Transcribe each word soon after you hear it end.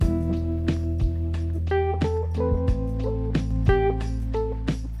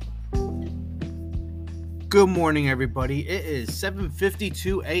Good morning, everybody. It is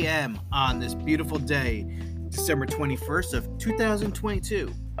 7:52 a.m. on this beautiful day, December 21st of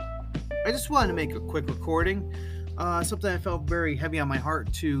 2022. I just wanted to make a quick recording, something I felt very heavy on my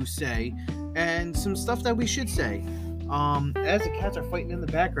heart to say, and some stuff that we should say. As the cats are fighting in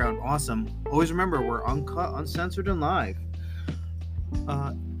the background, awesome. Always remember, we're uncut, uncensored, and live.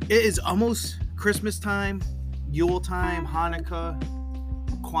 It is almost Christmas time, Yule time, Hanukkah,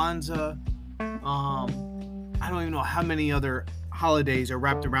 Kwanzaa. I don't even know how many other holidays are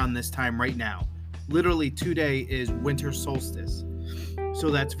wrapped around this time right now. Literally today is winter solstice. So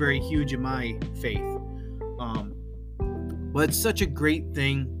that's very huge in my faith. But it's such a great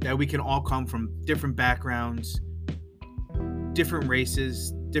thing that we can all come from different backgrounds, different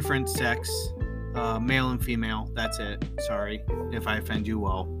races, different sex, male and female. That's it. Sorry if I offend you.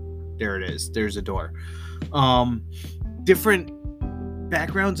 Well, there it is. There's a door. Different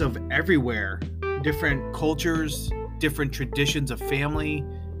backgrounds of everywhere. Different cultures, different traditions of family,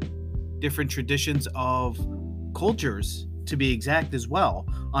 different traditions of cultures, to be exact as well.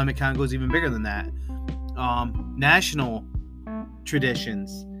 It kind of goes even bigger than that. National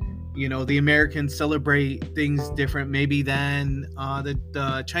traditions. You know, the Americans celebrate things different maybe than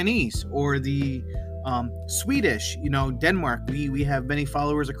the Chinese or the Swedish. You know, Denmark, we have many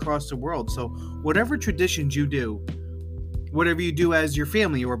followers across the world. So whatever traditions you do, whatever you do as your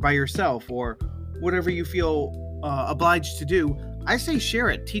family or by yourself or whatever you feel obliged to do, I say share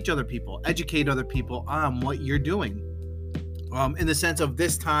it, teach other people, educate other people on what you're doing. In the sense of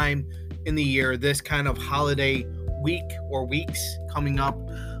this time in the year, this kind of holiday week or weeks coming up,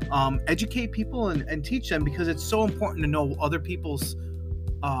 educate people and teach them, because it's so important to know other people's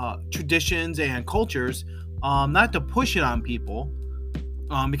traditions and cultures, not to push it on people,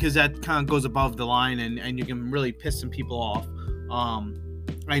 because that kind of goes above the line and you can really piss some people off.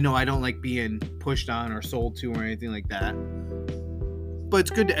 I know I don't like being pushed on or sold to or anything like that. But it's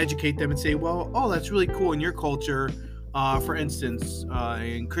good to educate them and say, well, that's really cool in your culture. For instance,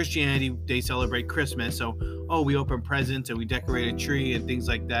 in Christianity, they celebrate Christmas. So, we open presents and we decorate a tree and things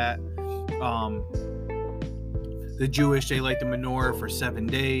like that. The Jewish, they light the menorah for 7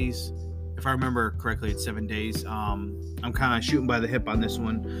 days. If I remember correctly, it's 7 days. I'm kind of shooting by the hip on this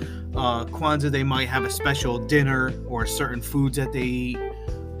one. Kwanzaa, they might have a special dinner or certain foods that they eat.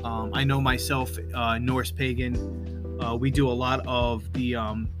 I know myself, Norse pagan, we do a lot of the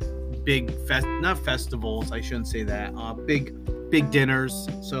big not festivals, I shouldn't say that, big dinners.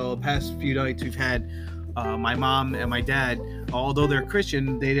 So the past few nights we've had my mom and my dad, although they're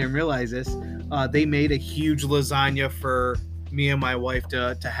Christian, they didn't realize this, they made a huge lasagna for me and my wife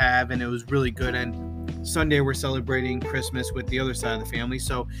to have, and it was really good. And Sunday we're celebrating Christmas with the other side of the family,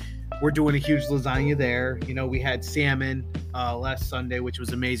 so we're doing a huge lasagna there. You know, we had salmon last Sunday, which was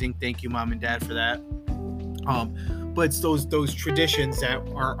amazing. Thank you, Mom and Dad, for that. But it's those traditions that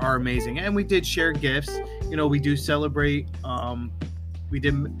are amazing. And we did share gifts. You know, we do celebrate. We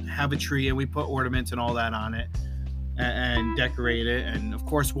did have a tree and we put ornaments and all that on it and decorate it, and of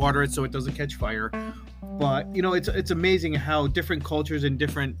course water it so it doesn't catch fire. But you know, it's amazing how different cultures and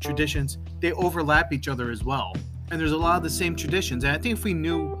different traditions, they overlap each other as well. And there's a lot of the same traditions. And I think if we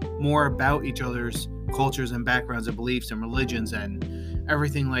knew more about each other's cultures and backgrounds and beliefs and religions and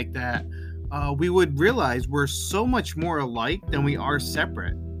everything like that, we would realize we're so much more alike than we are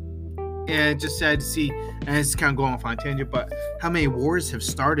separate. And it's just sad to see, and it's kind of going off on a tangent, but how many wars have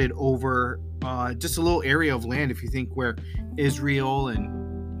started over just a little area of land. If you think where Israel and,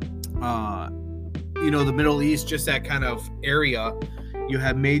 the Middle East, just that kind of area, you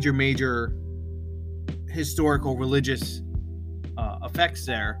have major historical religious effects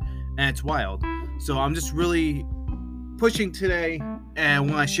there, and it's wild. So I'm just really pushing today and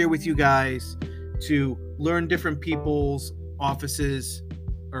want to share with you guys to learn different people's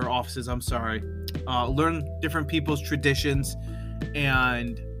learn different people's traditions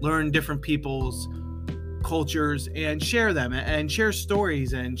and learn different people's cultures and share them and share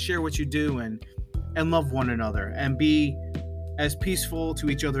stories and share what you do and love one another and be as peaceful to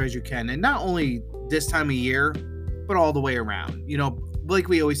each other as you can. And not only this time of year, but all the way around. You know, like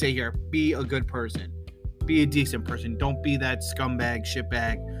we always say here, be a good person. Be a decent person. Don't be that scumbag,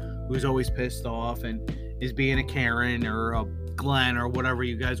 shitbag who's always pissed off and is being a Karen or a Glenn or whatever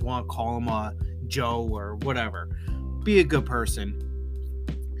you guys want to call him, a Joe or whatever. Be a good person.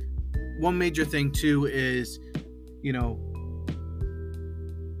 One major thing too is,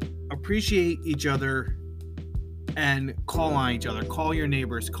 appreciate each other and call on each other. Call your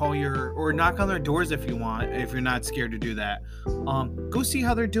neighbors, or knock on their doors if you want, if you're not scared to do that. Go see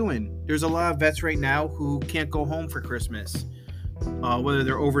how they're doing. There's a lot of vets right now who can't go home for Christmas. whether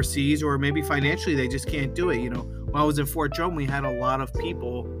they're overseas or maybe financially they just can't do it. When I was in Fort Drum, we had a lot of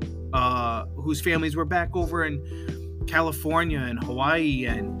people whose families were back over in California and Hawaii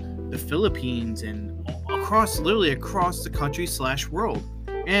and the Philippines and literally across the country / world.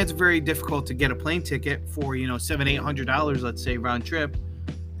 And it's very difficult to get a plane ticket for $700-800, let's say, round trip,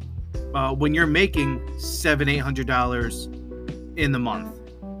 when you're making $700-800 in the month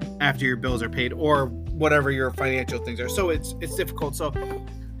after your bills are paid or whatever your financial things are. So it's difficult. So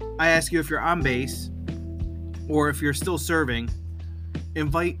I ask you, if you're on base or if you're still serving,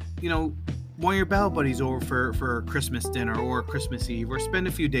 invite one of your battle buddies over for Christmas dinner or Christmas Eve, or spend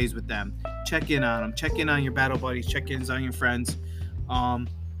a few days with them. Check in on them. Check in on your battle buddies. Check in on your friends. And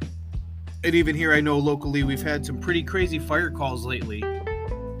even here, I know locally we've had some pretty crazy fire calls lately.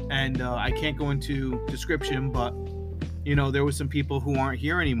 And I can't go into description, but there was some people who aren't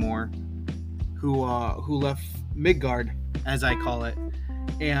here anymore who left Midgard, as I call it.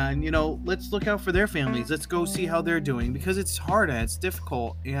 And let's look out for their families. Let's go see how they're doing, because it's hard and it's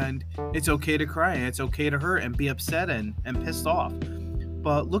difficult, and it's okay to cry and it's okay to hurt and be upset and pissed off.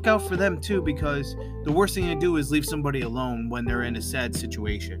 But look out for them too, because the worst thing to do is leave somebody alone when they're in a sad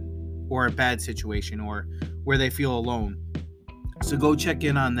situation or a bad situation or where they feel alone. So go check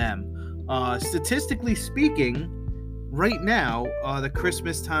in on them. Statistically speaking, right now, the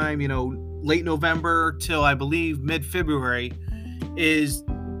Christmas time, late November till I believe mid-February, is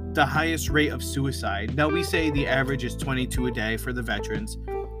the highest rate of suicide. Now, we say the average is 22 a day for the veterans,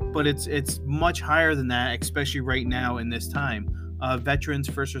 but it's much higher than that, especially right now in this time. Veterans,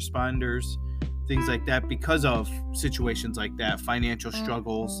 first responders, things like that, because of situations like that, financial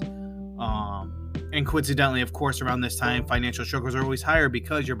struggles, and coincidentally, of course, around this time, financial struggles are always higher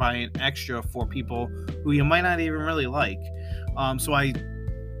because you're buying extra for people who you might not even really like. So I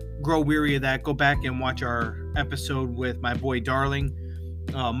grow weary of that. Go back and watch our episode with my boy Darling,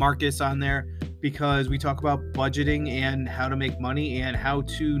 Marcus, on there, because we talk about budgeting and how to make money and how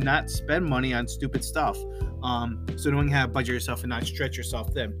to not spend money on stupid stuff. So knowing how to budget yourself and not stretch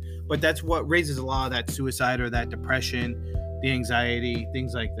yourself thin. But that's what raises a lot of that suicide or that depression, the anxiety,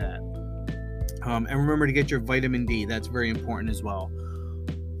 things like that. And remember to get your vitamin D. That's very important as well.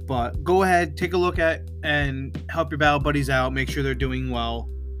 But go ahead, take a look at and help your battle buddies out. Make sure they're doing well.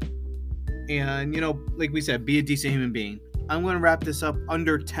 And, like we said, be a decent human being. I'm going to wrap this up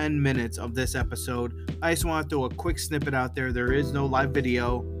under 10 minutes of this episode. I just want to throw a quick snippet out there. There is no live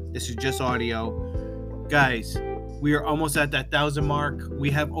video. This is just audio. Guys, we are almost at that 1,000 mark.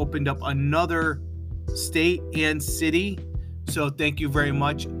 We have opened up another state and city. So thank you very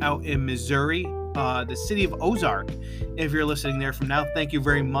much out in Missouri, the city of Ozark. If you're listening there from now, thank you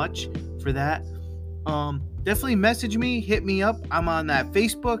very much for that. Definitely message me, hit me up. I'm on that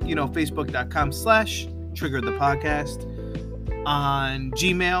Facebook, facebook.com/triggeredthepodcast. On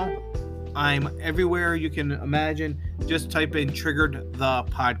Gmail, I'm everywhere you can imagine. Just type in Triggered the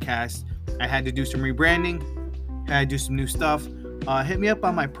Podcast. I had to do some rebranding, had to do some new stuff. Hit me up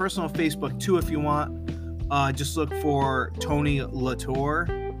on my personal Facebook too if you want. Just look for Tony Latour,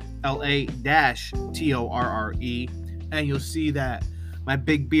 LA-TORRE, and you'll see that my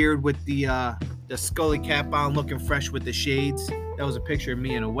big beard with the Scully cap on, looking fresh with the shades. That was a picture of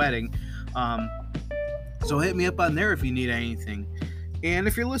me in a wedding. So hit me up on there if you need anything. And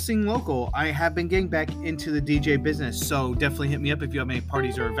if you're listening local, I have been getting back into the DJ business, so definitely hit me up if you have any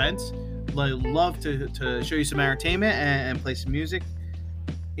parties or events. I'd love to show you some entertainment and play some music.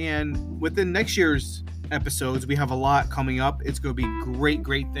 And within next year's episodes, we have a lot coming up. It's going to be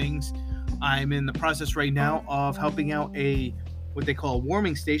great things. I'm in the process right now of helping out what they call a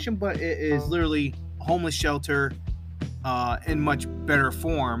warming station, but it is literally a homeless shelter in much better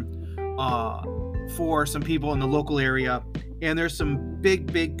form for some people in the local area. And there's some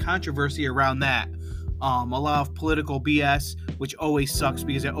big controversy around that. A lot of political BS, which always sucks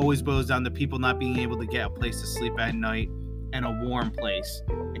because it always boils down to people not being able to get a place to sleep at night and a warm place,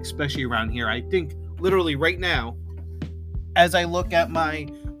 especially around here. I think literally right now, as I look at my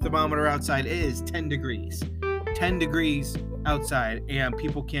thermometer outside, it is 10 degrees. 10 degrees outside, and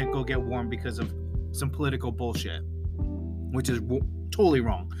people can't go get warm because of some political bullshit, which is totally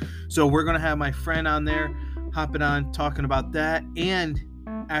wrong. So we're going to have my friend on there hopping on talking about that, and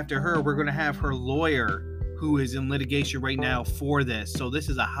after her we're going to have her lawyer who is in litigation right now for this. So this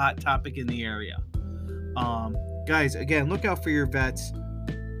is a hot topic in the area. Guys, again, look out for your vets,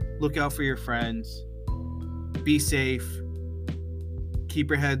 look out for your friends, be safe, keep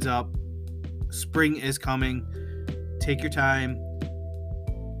your heads up. Spring is coming. Take your time.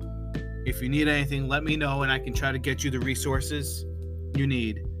 If you need anything, let me know and I can try to get you the resources you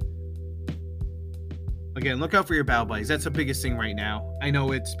need. Again, look out for your battle buddies. That's the biggest thing right now. I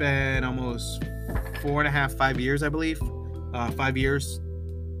know it's been almost 5 years, I believe. 5 years.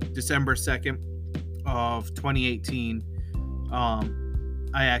 December 2nd of 2018.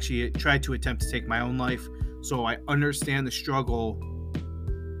 I actually tried to attempt to take my own life. So I understand the struggle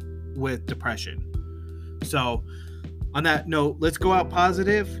with depression. So on that note, let's go out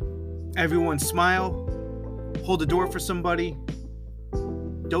positive. Everyone smile. Hold the door for somebody.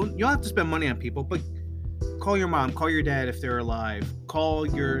 You don't have to spend money on people, but call your mom, call your dad if they're alive. Call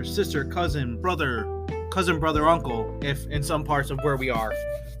your sister, cousin, brother, uncle, if in some parts of where we are.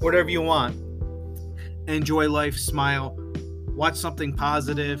 Whatever you want. Enjoy life, smile. Watch something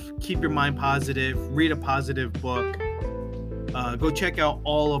positive. Keep your mind positive. Read a positive book. Go check out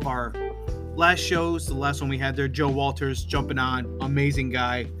all of our last shows. The last one we had there, Joe Walters jumping on. Amazing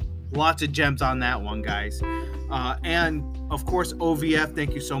guy. Lots of gems on that one, guys. And, of course, OVF,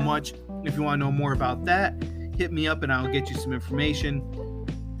 thank you so much. If you want to know more about that, hit me up and I'll get you some information.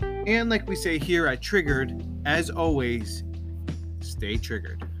 And like we say here at Triggered, as always, stay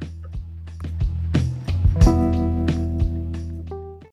triggered.